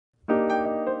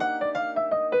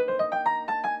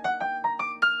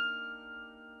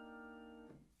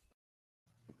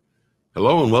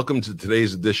Hello and welcome to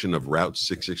today's edition of Route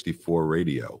 664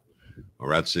 Radio,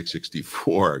 or Route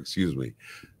 664, excuse me,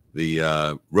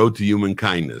 the Road to Human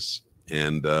Kindness.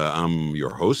 And I'm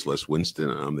your host, Les Winston.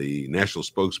 I'm the national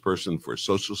spokesperson for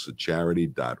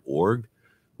socialcharity.org,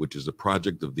 which is a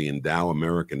project of the Endow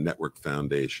American Network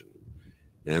Foundation.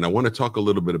 And I want to talk a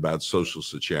little bit about social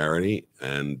charity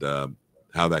and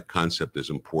how that concept is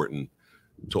important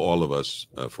to all of us,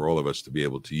 for all of us to be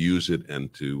able to use it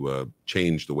and to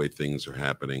change the way things are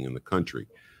happening in the country.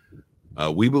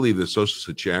 We believe that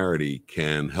social charity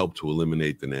can help to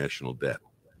eliminate the national debt.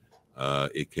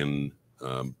 It can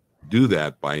do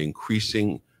that by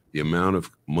increasing the amount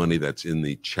of money that's in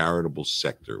the charitable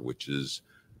sector, which is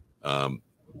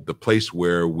the place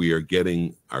where we are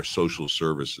getting our social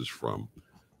services from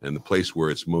and the place where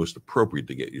it's most appropriate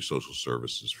to get your social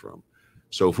services from.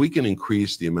 So if we can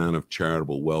increase the amount of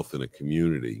charitable wealth in a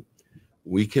community,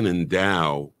 we can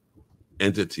endow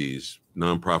entities,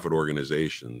 nonprofit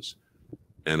organizations,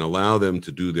 and allow them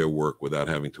to do their work without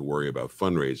having to worry about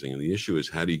fundraising. And the issue is,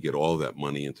 how do you get all of that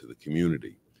money into the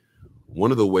community?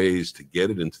 One of the ways to get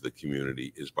it into the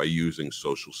community is by using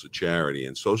social charity.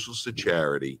 And social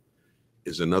charity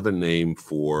is another name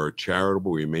for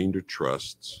charitable remainder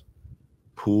trusts,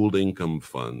 pooled income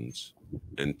funds,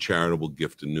 and charitable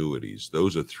gift annuities.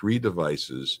 Those are three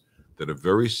devices that are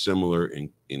very similar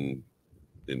in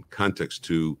context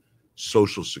to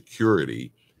Social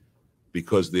Security,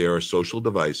 because they are social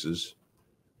devices.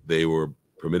 They were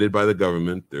permitted by the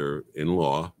government, they're in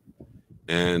law,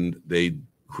 and they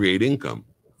create income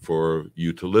for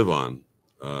you to live on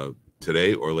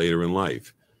today or later in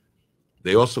life.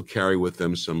 They also carry with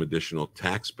them some additional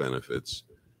tax benefits,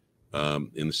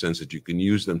 in the sense that you can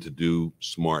use them to do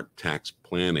smart tax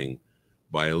planning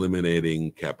by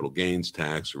eliminating capital gains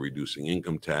tax or reducing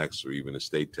income tax or even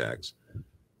estate tax.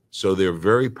 So they're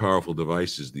very powerful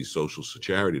devices, these social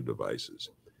charity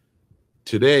devices.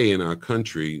 Today in our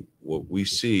country, what we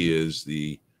see is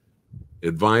the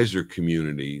advisor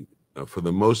community, for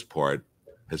the most part,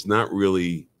 has not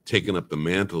really taken up the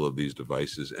mantle of these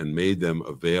devices and made them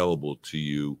available to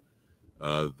you,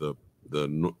 the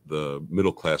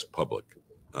middle class public.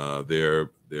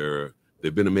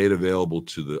 They've been made available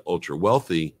to the ultra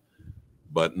wealthy,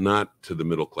 but not to the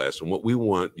middle class. And what we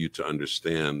want you to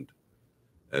understand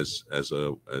as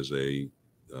a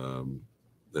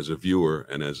viewer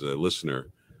and as a listener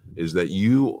is that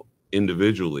you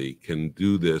individually can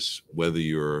do this whether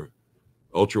you're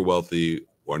ultra wealthy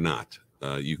or not.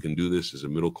 You can do this as a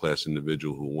middle class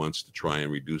individual who wants to try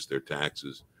and reduce their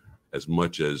taxes as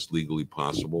much as legally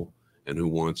possible, and who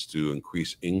wants to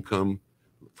increase income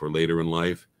for later in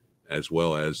life, as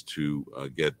well as to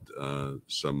get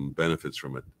some benefits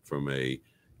from a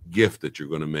gift that you're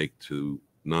going to make to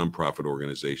nonprofit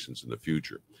organizations in the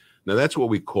future. Now, that's what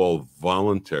we call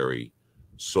voluntary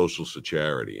social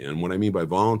charity. And what I mean by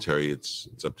voluntary, it's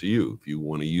up to you. If you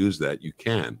want to use that, you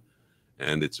can.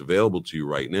 And it's available to you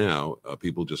right now.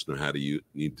 People just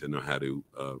need to know how to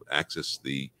access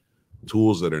the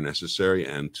tools that are necessary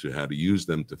and to how to use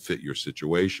them to fit your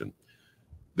situation.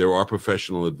 There are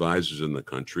professional advisors in the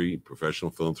country, professional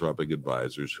philanthropic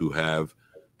advisors, who have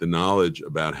the knowledge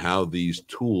about how these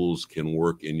tools can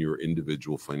work in your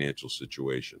individual financial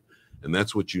situation. And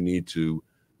that's what you need to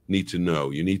know.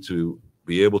 You need to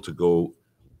be able to go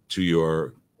to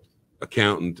your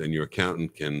accountant, and your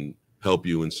accountant can help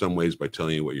you in some ways by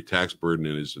telling you what your tax burden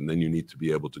is. And then you need to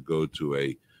be able to go to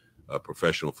a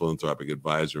professional philanthropic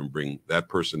advisor and bring that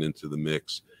person into the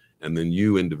mix. And then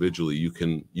you individually, you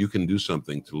can do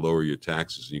something to lower your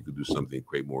taxes, and you can do something to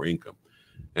create more income.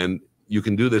 And you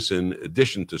can do this in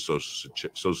addition to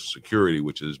Social Security,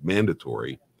 which is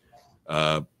mandatory.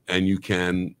 And you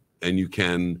can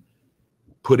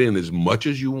put in as much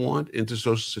as you want into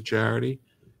social charity.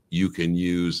 You can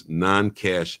use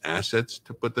non-cash assets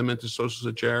to put them into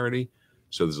social charity.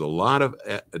 So there's a lot of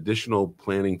additional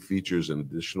planning features and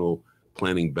additional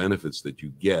planning benefits that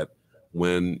you get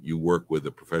when you work with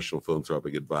a professional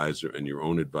philanthropic advisor and your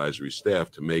own advisory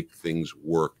staff to make things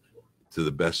work to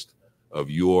the best of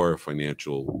your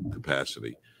financial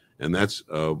capacity. And that's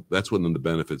one of the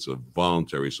benefits of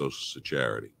voluntary social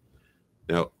charity.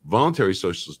 Now, voluntary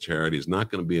social charity is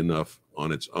not going to be enough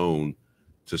on its own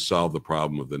to solve the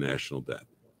problem of the national debt,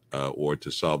 or to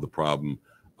solve the problem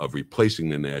of replacing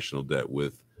the national debt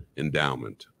with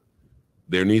endowment.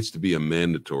 There needs to be a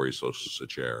mandatory social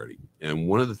charity. And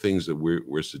one of the things that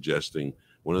we're suggesting,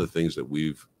 one of the things that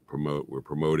we're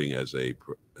promoting as a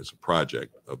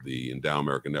project of the Endow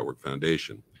American Network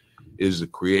Foundation, is the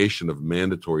creation of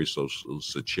mandatory social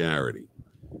charity.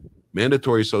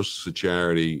 Mandatory social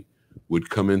charity would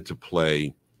come into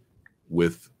play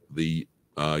with the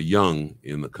young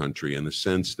in the country, in the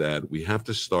sense that we have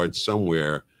to start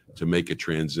somewhere to make a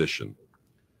transition.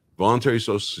 Voluntary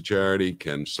Social Security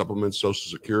can supplement Social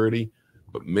Security,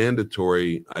 but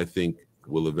mandatory, I think,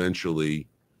 will eventually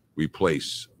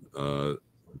replace the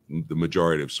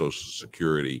majority of Social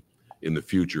Security in the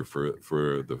future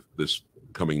for this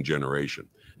coming generation.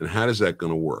 And how is that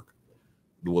going to work?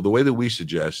 Well, the way that we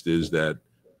suggest is that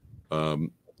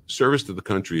service to the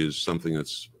country is something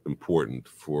that's important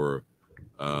for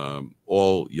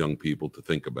all young people to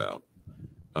think about.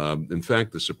 In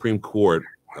fact, the Supreme Court,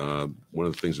 one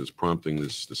of the things that's prompting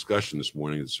this discussion this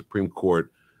morning, the Supreme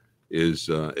Court is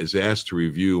asked to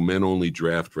review men-only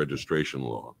draft registration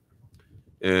law.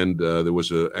 And there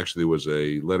was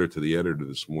a letter to the editor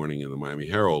this morning in the Miami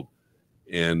Herald,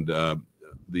 and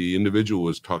the individual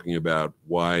was talking about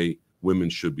why women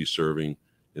should be serving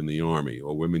in the Army,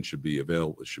 or women should be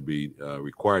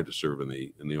required to serve in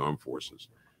the armed forces.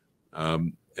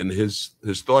 And his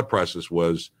thought process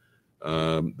was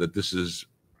that this is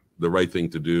the right thing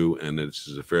to do, and that this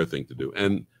is a fair thing to do.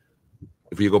 And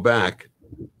if you go back,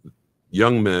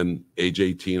 young men age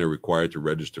 18 are required to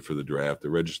register for the draft.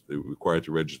 They're required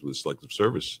to register with the Selective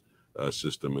Service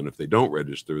system, and if they don't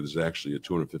register, there's actually a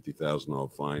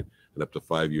 $250,000 fine and up to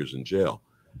 5 years in jail,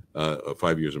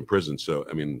 5 years in prison. So,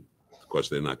 I mean, of course,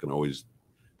 they're not going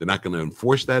to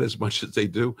enforce that as much as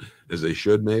they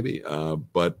should, maybe.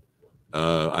 But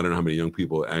I don't know how many young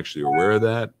people actually are aware of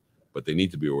that, but they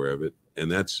need to be aware of it, and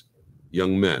that's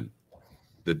young men.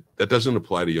 That doesn't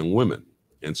apply to young women.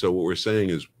 And so what we're saying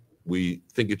is, we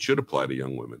think it should apply to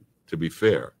young women, to be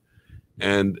fair.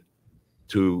 And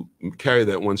to carry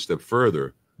that one step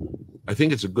further, I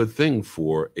think it's a good thing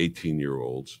for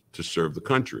 18-year-olds to serve the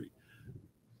country.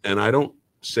 And I don't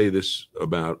say this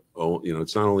about,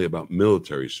 it's not only about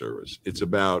military service, it's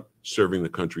about serving the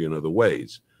country in other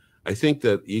ways. I think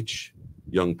that each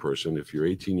young person, if you're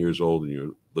 18 years old and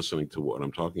you're listening to what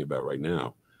I'm talking about right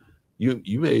now,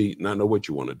 you may not know what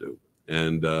you want to do.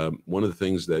 And one of the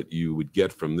things that you would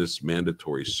get from this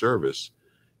mandatory service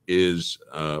is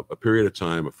a period of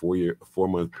time, a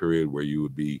 4-month period, where you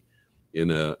would be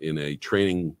in a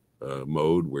training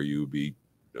mode, where you would be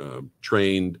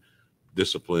trained,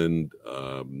 disciplined.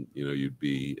 You'd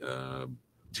be a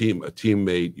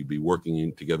teammate. You'd be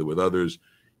working together with others.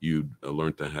 You'd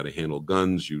learn how to handle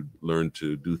guns. You'd learn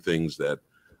to do things that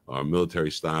are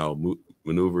military style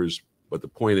maneuvers. But the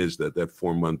point is that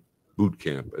 4-month boot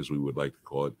camp, as we would like to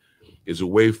call it, is a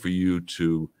way for you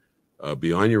to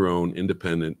be on your own,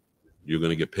 independent. You're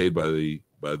going to get paid by the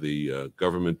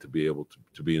government to be able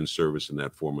to be in service in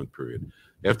that 4-month period.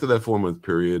 After that 4-month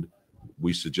period,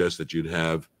 we suggest that you'd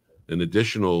have an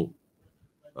additional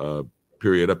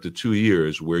period up to 2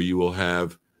 years where you will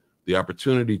have the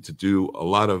opportunity to do a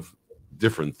lot of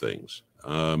different things.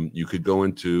 You could go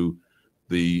into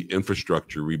the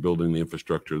infrastructure, rebuilding the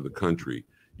infrastructure of the country.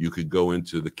 You could go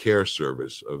into the care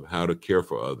service of how to care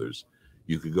for others.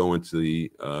 You could go into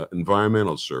the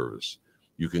environmental service.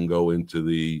 You can go into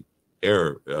the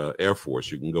Air Force.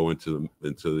 You can go into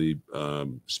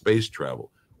the space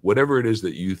travel. Whatever it is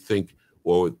that you think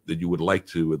or that you would like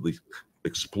to at least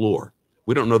explore.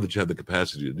 We don't know that you have the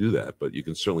capacity to do that, but you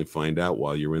can certainly find out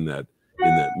while you're in that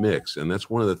mix. And that's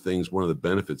one of the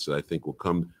benefits that I think will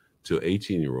come to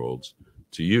 18-year-olds,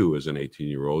 to you as an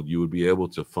 18-year-old. You would be able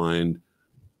to find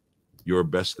your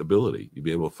best ability. You'd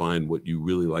be able to find what you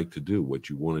really like to do, what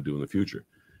you want to do in the future.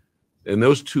 And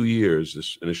those 2 years,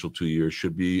 this initial 2 years,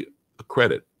 should be a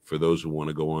credit for those who want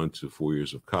to go on to 4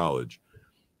 years of college.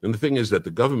 And the thing is that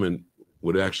the government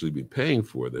would actually be paying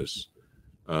for this.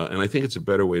 And I think it's a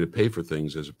better way to pay for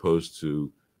things as opposed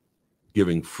to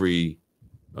giving free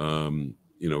college.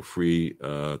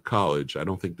 I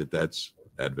don't think that that's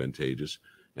advantageous,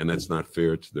 and that's not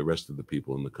fair to the rest of the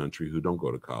people in the country who don't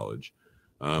go to college.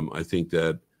 I think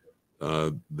that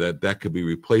that could be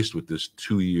replaced with this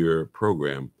 2-year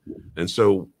program. And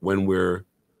so when we're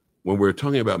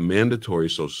talking about mandatory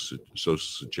Social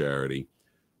Security,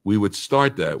 we would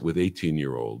start that with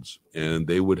 18-year-olds, and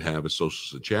they would have a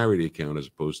Social Security account as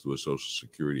opposed to a Social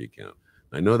Security account.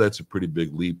 I know that's a pretty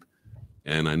big leap,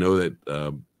 and I know that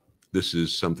this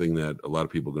is something that a lot of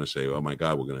people are going to say, oh, my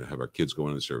God, we're going to have our kids go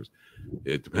into the service.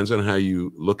 It depends on how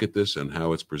you look at this and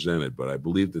how it's presented, but I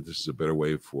believe that this is a better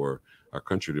way for our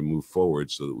country to move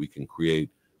forward so that we can create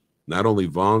not only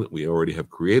we already have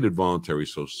created voluntary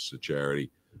Social Security,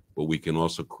 but we can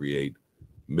also create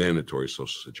mandatory Social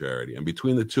Security. And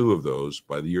between the two of those,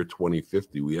 by the year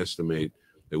 2050, we estimate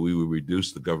that we will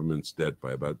reduce the government's debt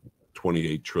by about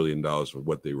 $28 trillion of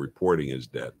what they're reporting as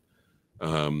debt.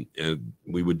 And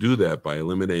we would do that by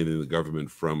eliminating the government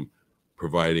from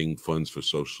providing funds for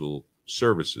social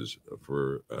services,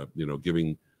 for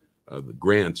giving the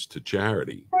grants to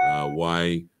charity.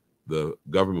 Why the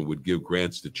government would give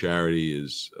grants to charity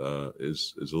is a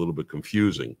little bit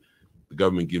confusing. The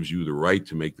government gives you the right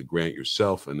to make the grant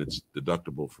yourself, and it's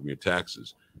deductible from your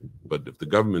taxes. But if the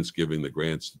government's giving the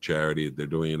grants to charity, they're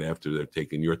doing it after they're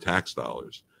taking your tax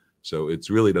dollars. So it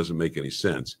really doesn't make any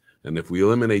sense. And if we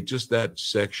eliminate just that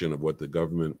section of what the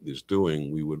government is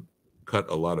doing, we would cut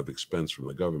a lot of expense from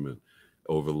the government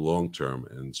over the long term.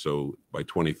 And so by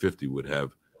 2050, we'd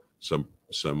have some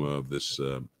of this,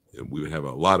 we would have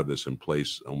a lot of this in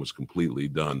place, almost completely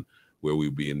done, where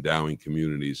we'd be endowing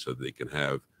communities so they can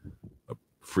have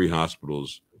free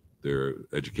hospitals. Their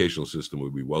educational system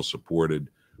would be well supported.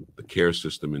 The care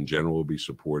system in general would be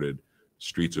supported.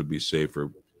 Streets would be safer.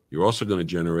 You're also going to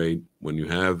generate, when you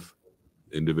have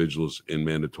individuals in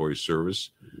mandatory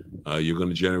service, you're going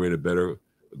to generate a better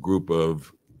group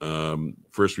of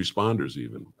first responders.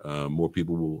 Even more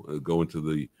people will go into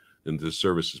the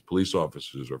services, police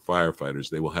officers or firefighters.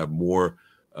 They will have more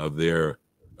of their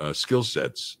skill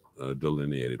sets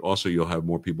delineated. Also, you'll have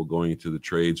more people going into the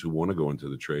trades who want to go into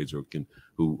the trades or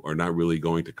who are not really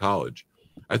going to college.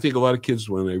 I think a lot of kids,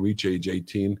 when they reach age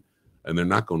 18 and they're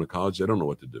not going to college, they don't know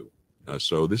what to do.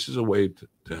 So this is a way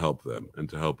to help them and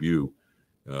to help you,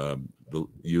 the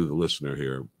listener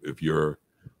here. If you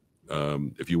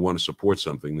want to support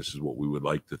something, this is what we would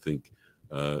like to think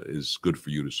is good for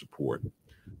you to support.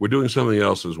 We're doing something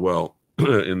else as well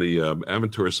in the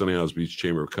Aventura Sunny Isles Beach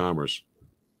Chamber of Commerce.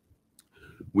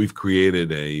 We've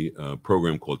created a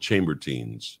program called Chamber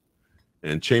Teens.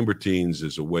 And Chamber Teens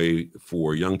is a way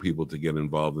for young people to get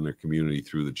involved in their community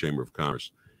through the Chamber of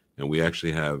Commerce. And we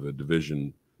actually have a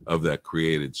division of that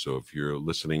created. So if you're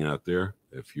listening out there,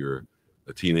 if you're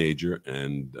a teenager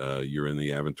and you're in the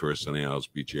Aventura Sunny Isles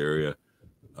Beach area,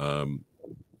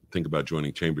 think about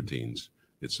joining Chamber Teens.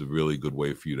 It's a really good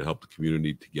way for you to help the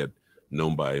community, to get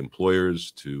known by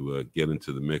employers, to get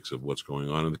into the mix of what's going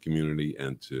on in the community,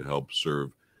 and to help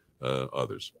serve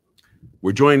others.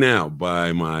 We're joined now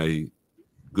by my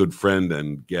good friend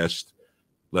and guest,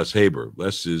 Les Haber.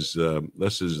 Les is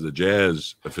the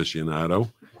jazz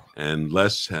aficionado, and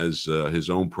Les has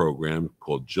his own program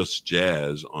called Just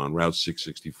Jazz on Route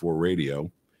 664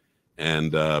 Radio.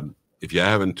 And if you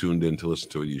haven't tuned in to listen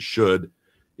to it, you should.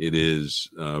 It is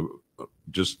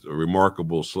just a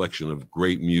remarkable selection of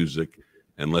great music,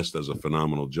 and Les does a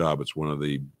phenomenal job. It's one of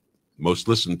the most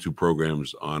listened to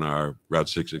programs on our Route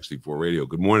 664 Radio.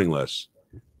 Good morning, Les.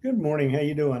 Good morning. How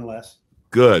you doing, Les?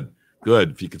 Good.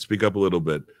 If you could speak up a little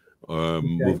bit,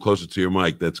 move closer to your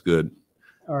mic. That's good.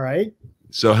 All right.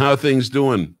 So how are things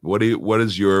doing? What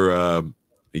is your,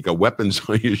 you got weapons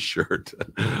on your shirt.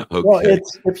 Okay. Well,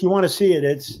 if you want to see it,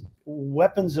 it's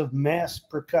weapons of mass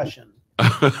percussion.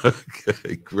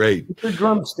 Okay, great. They're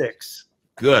drumsticks.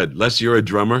 Good. Les, you're a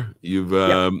drummer. You've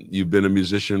been a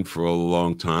musician for a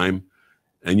long time,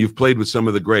 and you've played with some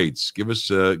of the greats. Give us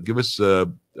a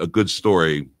good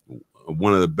story,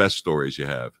 one of the best stories you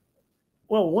have.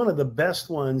 Well, one of the best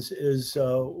ones is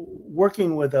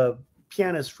working with a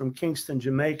pianist from Kingston,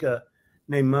 Jamaica,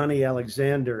 named Monty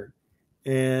Alexander,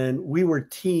 and we were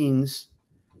teens.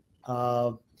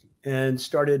 And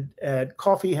started at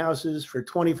coffee houses for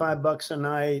 $25 a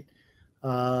night,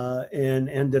 and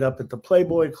ended up at the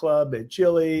Playboy Club at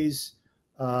Chili's,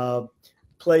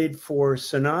 played for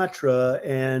Sinatra,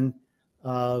 and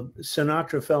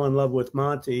Sinatra fell in love with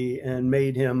Monty and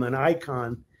made him an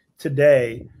icon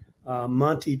today.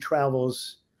 Monty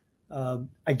travels,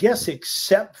 I guess,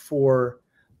 except for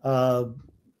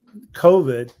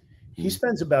COVID, he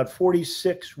spends about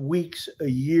 46 weeks a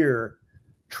year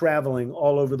traveling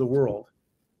all over the world,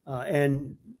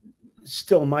 and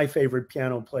still my favorite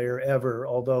piano player ever,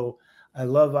 although I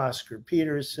love Oscar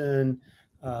Peterson.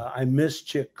 I miss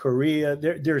Chick Corea.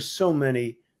 There's so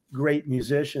many great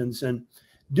musicians, and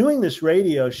doing this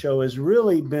radio show has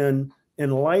really been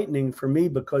enlightening for me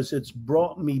because it's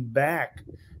brought me back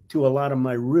to a lot of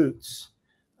my roots,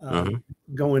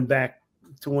 going back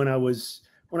to when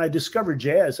I discovered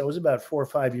jazz. I was about 4 or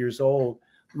 5 years old.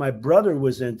 My brother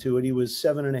was into it. He was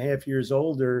 7.5 years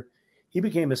older. He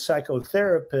became a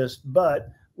psychotherapist, but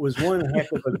was one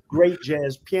heck of a great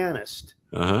jazz pianist.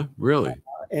 Really?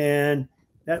 And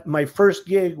my first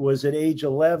gig was at age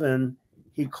 11.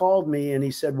 He called me and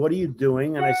he said, "What are you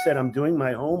doing?" And I said, "I'm doing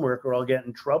my homework or I'll get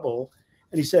in trouble."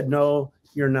 And he said, "No,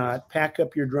 you're not. Pack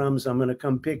up your drums. I'm going to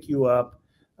come pick you up."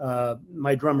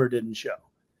 My drummer didn't show.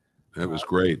 That was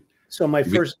great. So my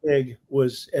first gig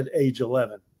was at age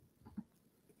 11.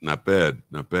 Not bad.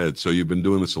 So you've been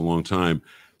doing this a long time.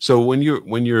 So when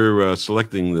you're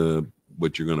selecting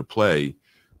what you're going to play,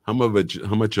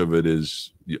 how much of it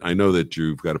is? I know that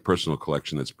you've got a personal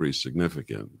collection that's pretty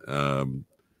significant.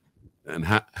 And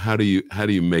how do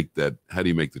you make that? How do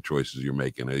you make the choices you're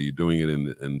making? Are you doing it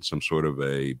in some sort of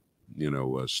a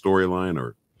a storyline,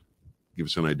 or give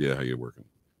us an idea how you're working?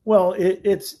 Well,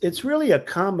 it's really a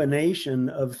combination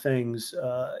of things,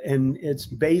 and it's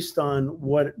based on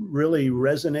what really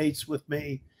resonates with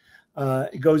me.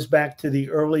 It goes back to the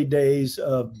early days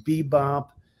of bebop,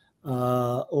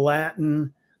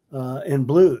 Latin, and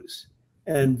blues,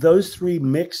 and those three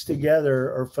mixed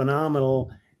together are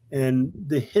phenomenal. And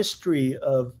the history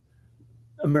of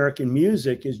American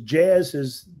music is jazz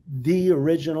is the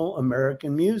original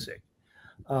American music.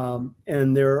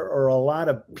 And there are a lot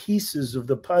of pieces of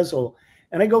the puzzle.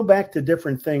 And I go back to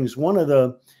different things. One of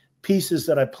the pieces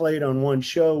that I played on one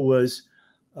show was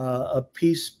a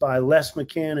piece by Les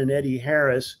McCann and Eddie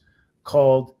Harris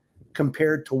called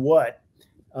Compared to What?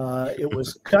 It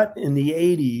was cut in the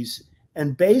 80s.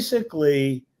 And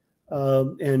basically,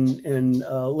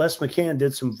 Les McCann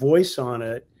did some voice on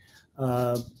it,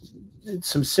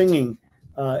 some singing,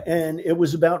 and it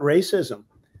was about racism.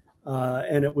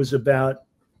 And it was about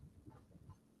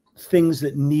things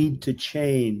that need to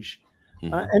change.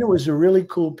 And it was a really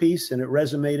cool piece, and it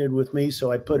resonated with me,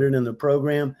 so I put it in the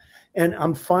program. And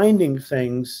I'm finding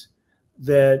things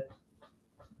that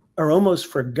are almost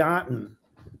forgotten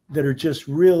that are just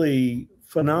really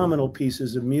phenomenal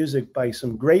pieces of music by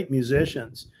some great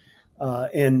musicians.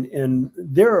 And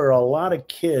there are a lot of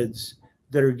kids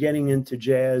that are getting into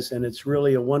jazz, and it's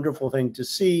really a wonderful thing to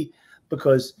see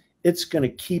because it's going to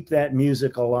keep that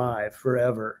music alive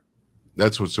forever.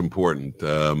 That's what's important.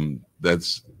 And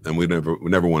we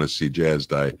never want to see jazz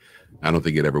die. I don't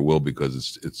think it ever will,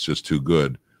 because it's just too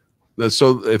good.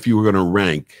 So if you were going to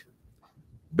rank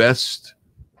best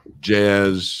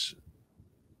jazz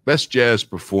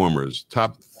performers,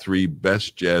 top 3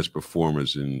 best jazz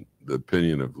performers in the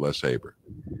opinion of Les Haber.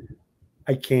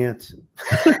 I can't.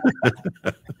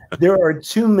 There are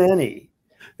too many.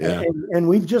 Yeah. And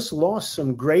we've just lost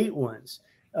some great ones.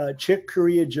 Chick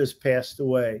Corea just passed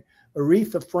away.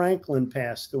 Aretha Franklin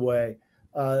passed away.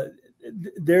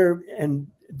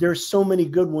 There's so many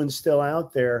good ones still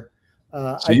out there.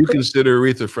 So you consider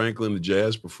Aretha Franklin a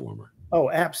jazz performer? Oh,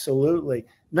 absolutely.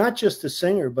 Not just a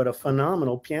singer, but a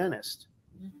phenomenal pianist.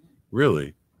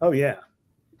 Really? Oh, yeah.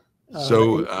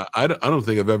 So I don't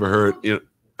think I've ever heard.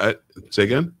 Say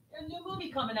again. A new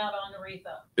movie coming out on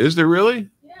Aretha. Is there really?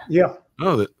 Yeah. Yeah.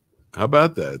 Oh, how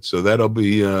about that? So that'll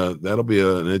be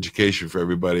an education for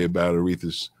everybody about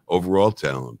Aretha's overall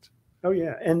talent. Oh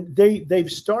yeah, and they've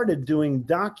started doing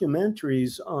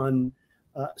documentaries on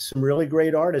some really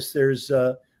great artists. There's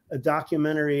a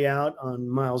documentary out on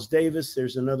Miles Davis.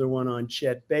 There's another one on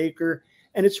Chet Baker,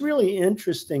 and it's really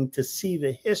interesting to see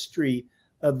the history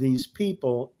of these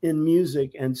people in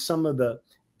music and some of the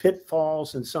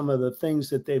pitfalls and some of the things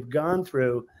that they've gone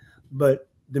through, but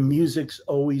the music's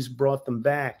always brought them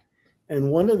back.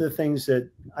 And one of the things that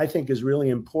I think is really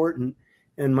important,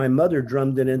 and my mother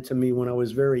drummed it into me when I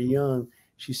was very young,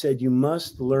 she said, you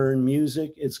must learn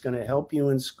music. It's going to help you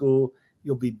in school.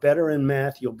 You'll be better in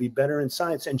math. You'll be better in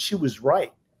science. And she was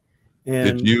right.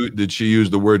 And did she use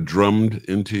the word drummed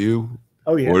into you?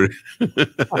 Oh, yeah. Or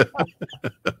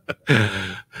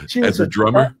she was as a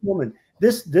drummer woman.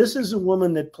 This is a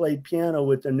woman that played piano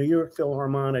with the New York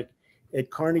Philharmonic at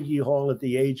Carnegie Hall at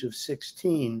the age of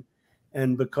 16.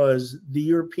 And because the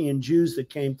European Jews that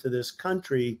came to this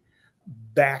country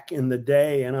back in the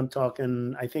day, and I'm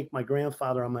talking, I think my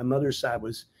grandfather on my mother's side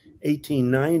was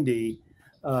 1890,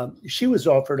 she was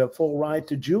offered a full ride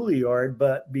to Juilliard,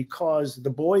 but because the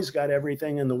boys got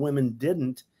everything and the women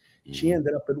didn't, she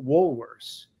ended up at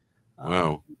Woolworths.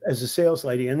 Wow. As a sales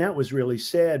lady. And that was really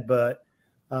sad, but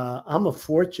I'm a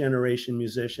 4th generation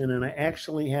musician, and I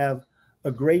actually have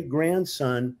a great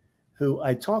grandson who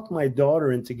I talked my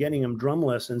daughter into getting him drum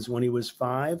lessons when he was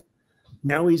 5.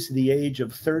 Now he's the age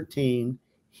of 13.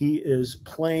 He is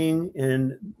playing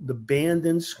in the band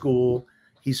in school.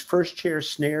 He's first chair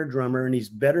snare drummer, and he's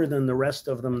better than the rest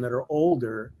of them that are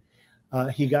older.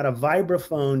 He got a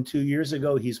vibraphone 2 years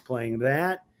ago. He's playing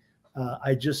that.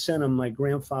 I just sent him my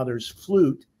grandfather's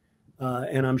flute,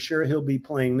 and I'm sure he'll be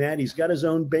playing that. He's got his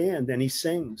own band, and he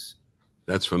sings.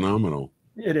 That's phenomenal.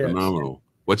 It is. Phenomenal.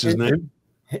 What's his name?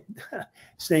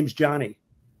 His name's Johnny.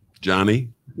 Johnny?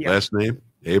 Yeah. Last name?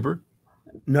 Haber?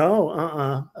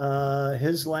 No,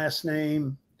 his last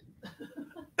name.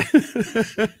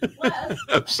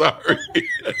 I'm sorry.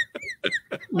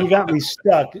 You got me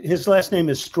stuck. His last name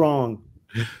is Strong.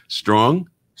 Strong?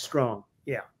 Strong,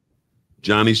 yeah.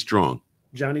 Johnny Strong.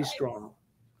 Johnny Strong.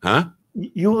 Huh?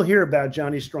 You will hear about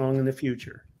Johnny Strong in the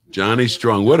future. Johnny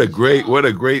Strong. What a great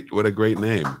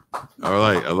name. All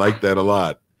right, I like that a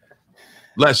lot.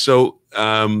 Les, so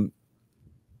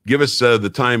give us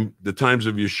the times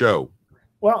of your show.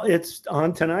 Well, it's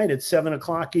on tonight at 7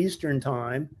 o'clock Eastern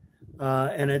time,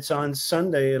 and it's on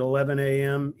Sunday at 11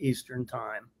 a.m. Eastern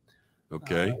time.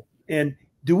 Okay. And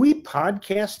do we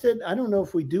podcast it? I don't know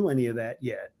if we do any of that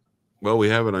yet. Well, we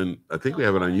have it on, I think we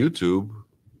have it on YouTube,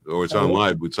 or it's on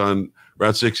live. It's on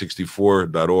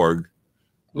route664.org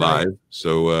live. Right.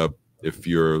 So if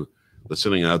you're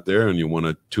listening out there and you want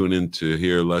to tune in to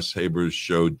hear Les Haber's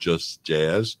show, Just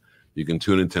Jazz, you can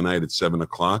tune in tonight at 7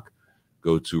 o'clock.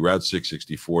 Go to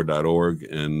route664.org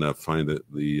and find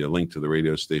the link to the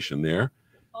radio station there.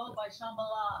 Followed by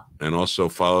Shambhala. And also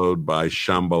followed by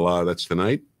Shambhala. That's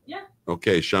tonight? Yeah.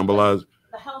 Okay, Shambhala.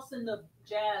 The house and the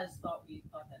jazz thought that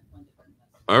blended.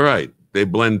 All right. They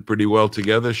blend pretty well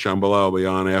together. Shambhala will be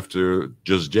on after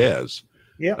Just Jazz.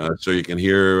 Yeah. So you can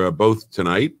hear both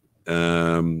tonight.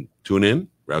 Tune in,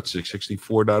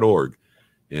 route664.org,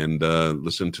 and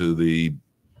listen to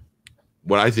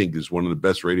what I think is one of the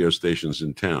best radio stations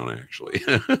in town, actually.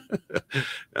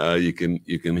 You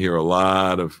can hear a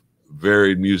lot of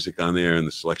varied music on there, and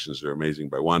the selections are amazing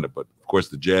by Wanda. But, of course,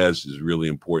 the jazz is really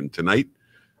important tonight.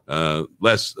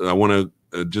 Les, I want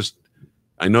to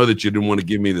I know that you didn't want to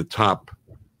give me the top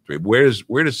three. Where does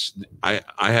I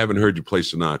haven't heard you play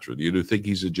Sinatra. Do you think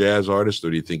he's a jazz artist, or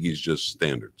do you think he's just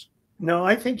standards? No,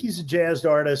 I think he's a jazz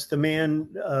artist. The man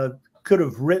could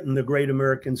have written the Great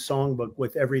American Songbook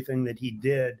with everything that he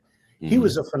did. Mm-hmm. He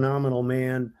was a phenomenal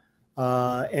man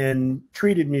and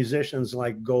treated musicians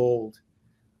like gold.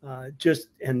 I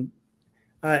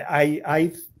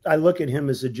look at him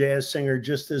as a jazz singer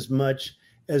just as much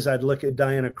as I'd look at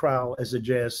Diana Krall as a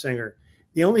jazz singer.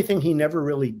 The only thing he never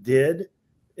really did,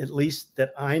 at least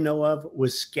that I know of,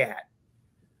 was scat.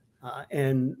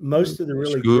 And most of the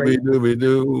really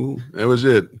Scooby-Dooby-Doo. That was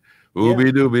it.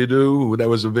 Ooby-Dooby-Doo. That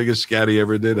was the biggest scat he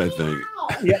ever did, I think.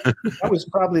 Yeah, that was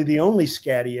probably the only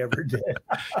scat he ever did.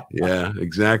 Yeah,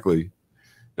 exactly.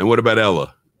 And what about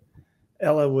Ella?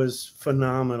 Ella was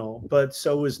phenomenal, but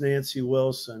so was Nancy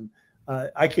Wilson.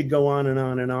 I could go on and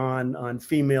on and on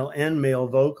female and male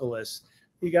vocalists.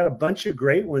 You got a bunch of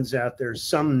great ones out there.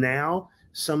 Some now,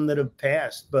 some that have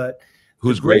passed. But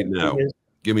who's great now?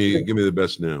 Give me the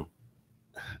best now.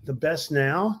 The best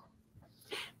now?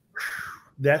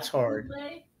 That's hard.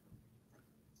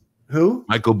 Who?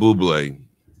 Michael Bublé.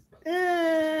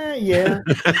 Yeah.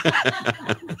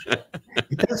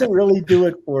 It doesn't really do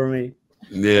it for me.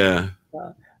 Yeah.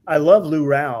 I love Lou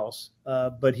Rawls,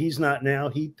 but he's not now.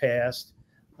 He passed.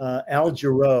 Al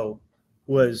Jarreau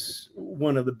was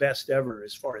one of the best ever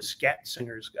as far as scat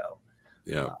singers go.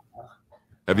 Yeah.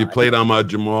 Have you played Ahmad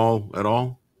Jamal at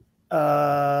all?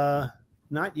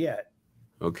 Not yet.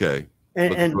 Okay.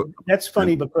 And that's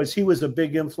funny because he was a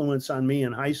big influence on me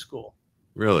in high school.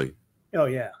 Really? Oh,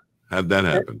 yeah. How'd that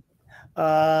happen?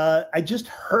 I just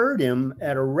heard him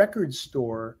at a record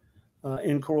store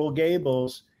in Coral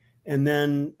Gables. And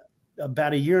then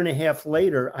about a year and a half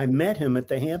later, I met him at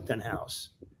the Hampton House.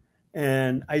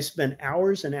 And I spent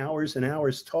hours and hours and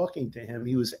hours talking to him.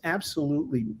 He was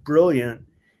absolutely brilliant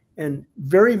and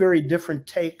very, very different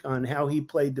take on how he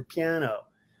played the piano.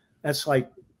 That's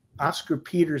like Oscar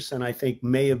Peterson, I think,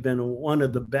 may have been one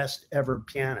of the best ever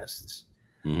pianists.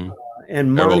 Mm-hmm.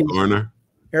 And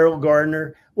Errol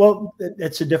Gardner. Well,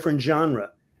 it's a different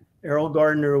genre. Errol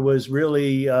Gardner was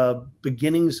really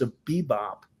beginnings of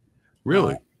bebop.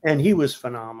 Really? And he was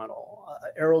phenomenal.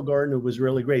 Errol Gardner was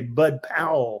really great. Bud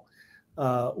Powell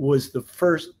was the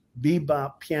first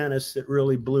bebop pianist that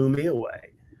really blew me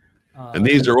away. And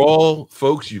these are all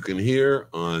folks you can hear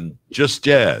on Just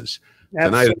Jazz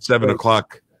tonight at 7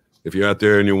 o'clock. If you're out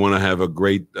there and you want to have a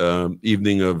great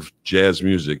evening of jazz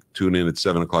music, tune in at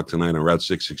 7 o'clock tonight on Route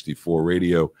 664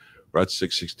 Radio.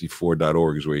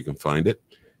 Route664.org is where you can find it.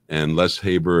 And Les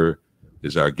Haber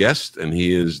is our guest, and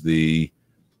he's the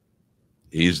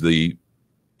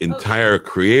entire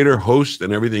creator, host,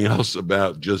 and everything else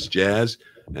about Just Jazz,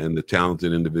 and the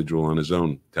talented individual on his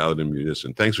own, talented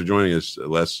musician. Thanks for joining us,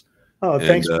 Les. Oh,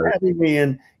 thanks for having me.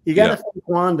 And you got to thank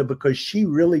Wanda because she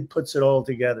really puts it all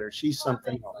together. She's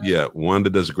something else. Yeah, Wanda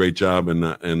does a great job,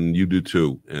 and you do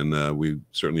too. And we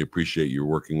certainly appreciate you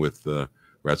working with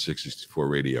Route 664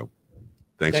 Radio.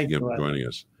 Thanks again for joining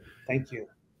us. Thank you.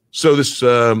 So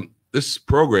this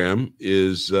program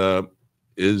is a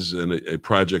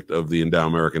project of the Endow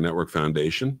American Network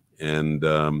Foundation and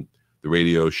the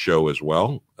radio show as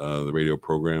well. The radio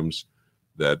programs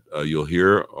that you'll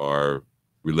hear are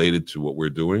related to what we're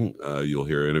doing. You'll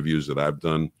hear interviews that I've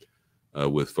done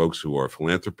with folks who are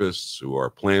philanthropists, who are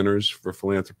planners for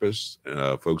philanthropists,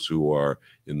 folks who are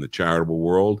in the charitable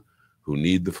world, who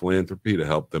need the philanthropy to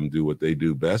help them do what they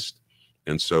do best.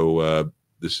 And so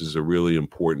this is a really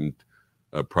important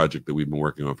project that we've been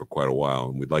working on for quite a while,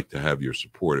 and we'd like to have your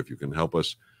support. If you can help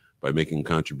us by making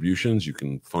contributions, you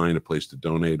can find a place to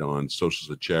donate on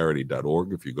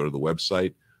socialsacharity.org. If you go to the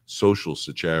website,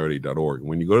 socialsacharity.org.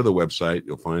 When you go to the website,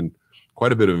 you'll find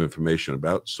quite a bit of information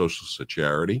about Social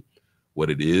Charity, what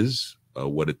it is,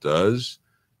 what it does,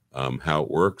 how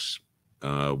it works,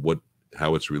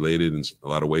 how it's related in a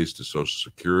lot of ways to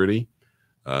Social Security.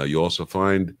 You also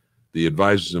find the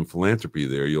advisors in philanthropy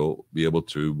there. You'll be able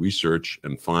to research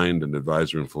and find an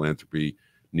advisor in philanthropy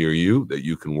near you that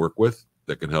you can work with,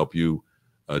 that can help you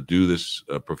do this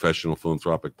professional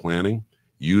philanthropic planning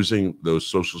using those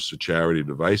Social Charity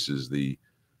devices, the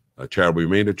Charitable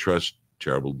Remainder Trust,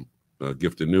 Charitable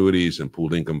Gift Annuities, and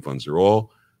Pooled Income Funds. They're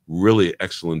all really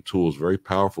excellent tools, very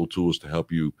powerful tools to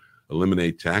help you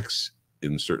eliminate tax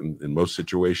in most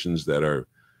situations that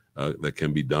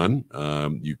can be done.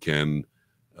 You can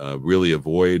really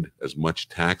avoid as much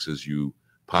tax as you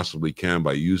possibly can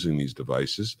by using these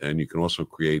devices, and you can also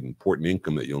create important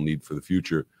income that you'll need for the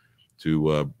future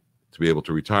to be able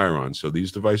to retire on. So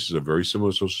these devices are very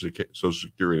similar to Social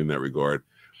Security in that regard,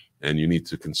 and you need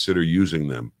to consider using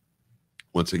them.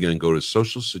 Once again, go to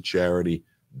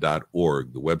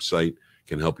socialsacharity.org. The website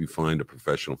can help you find a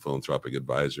professional philanthropic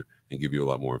advisor and give you a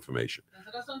lot more information.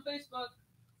 Visit us on Facebook.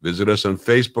 Visit us on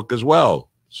Facebook as well.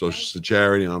 Social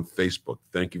Charity on Facebook.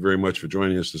 Thank you very much for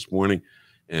joining us this morning,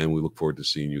 and we look forward to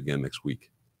seeing you again next week.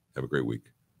 Have a great week.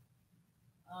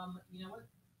 You know what?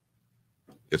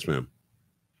 Yes, ma'am.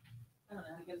 I don't know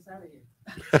how to get us out of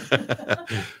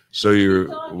here. So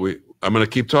I'm going to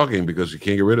keep talking because you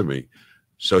can't get rid of me.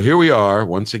 So here we are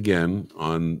once again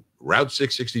on Route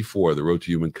 664, the road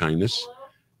to human kindness.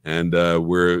 And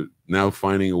we're now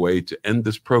finding a way to end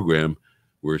this program.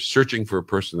 We're searching for a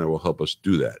person that will help us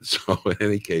do that. So in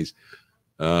any case,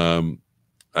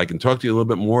 I can talk to you a little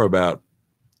bit more about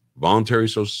voluntary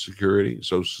Social Security,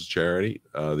 Social Charity,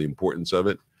 the importance of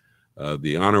it.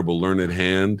 The Honorable Learned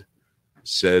Hand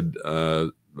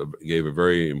gave a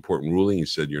very important ruling. He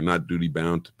said, you're not duty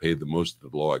bound to pay the most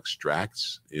that the law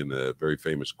extracts in a very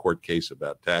famous court case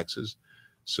about taxes.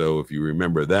 So if you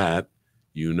remember that,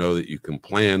 you know that you can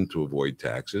plan to avoid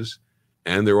taxes.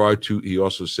 And he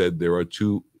also said there are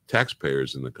two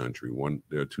taxpayers in the country.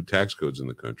 There are two tax codes in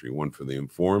the country, one for the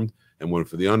informed and one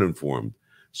for the uninformed.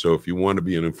 So if you want to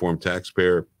be an informed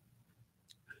taxpayer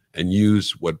and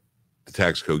use what the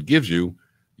tax code gives you,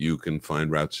 you can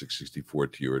find Route 664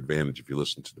 to your advantage. If you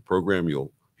listen to the program,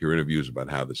 you'll hear interviews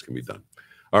about how this can be done.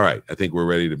 All right, I think we're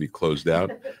ready to be closed out.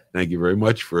 Thank you very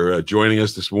much for joining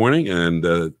us this morning, and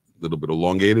a little bit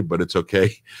elongated, but it's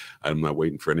okay. I'm not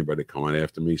waiting for anybody to come on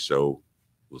after me, so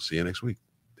we'll see you next week.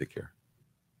 Take care.